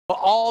Well,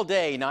 all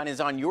day, 9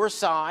 is on your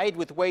side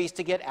with ways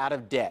to get out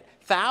of debt.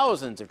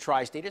 Thousands of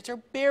tri-staters are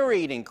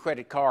buried in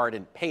credit card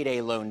and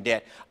payday loan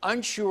debt,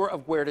 unsure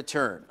of where to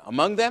turn.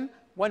 Among them,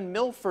 one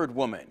Milford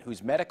woman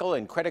whose medical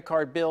and credit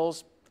card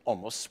bills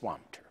almost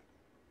swamped her.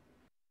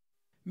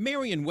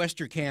 Mary in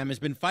Westercam has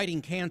been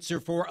fighting cancer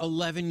for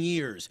 11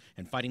 years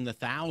and fighting the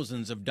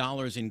thousands of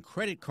dollars in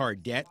credit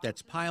card debt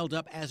that's piled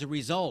up as a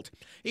result.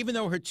 Even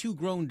though her 2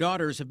 grown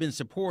daughters have been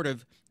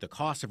supportive, the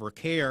cost of her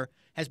care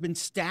has been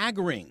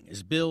staggering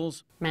as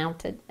bills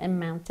mounted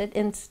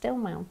and still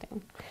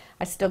mounting.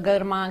 I still go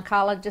to my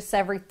oncologist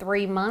every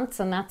 3 months,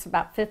 and that's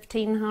about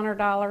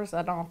 $1,500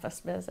 an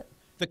office visit.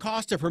 The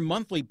cost of her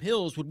monthly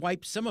pills would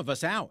wipe some of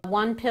us out.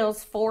 One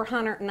pill's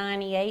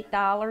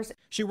 $498.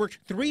 She worked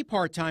 3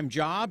 part-time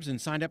jobs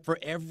and signed up for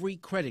every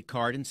credit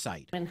card in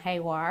sight. In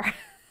haywire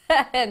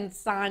and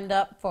signed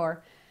up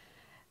for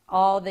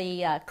all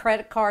the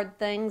credit card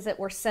things that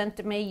were sent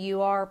to me.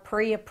 You are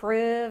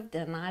pre-approved,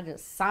 and I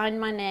just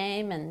signed my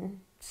name and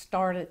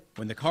started.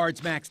 When the cards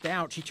maxed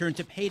out, she turned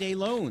to payday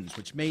loans,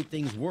 which made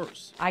things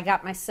worse. I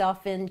got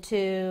myself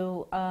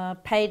into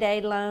payday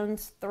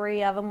loans,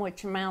 3 of them,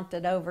 which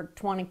amounted over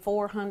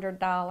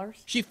 $2,400.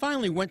 She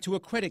finally went to a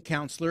credit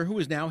counselor who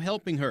is now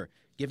helping her,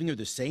 giving her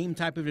the same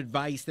type of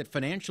advice that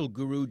financial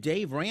guru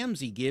Dave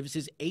Ramsey gives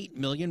his 8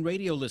 million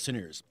radio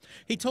listeners.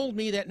 He told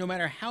me that no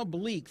matter how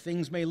bleak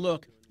things may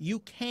look, you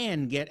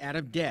can get out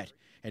of debt,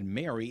 and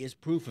Mary is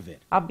proof of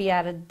it. I'll be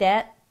out of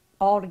debt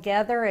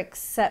altogether,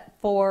 except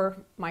for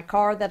my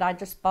car that I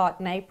just bought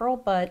in April,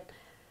 but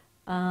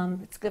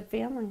it's a good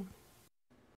feeling.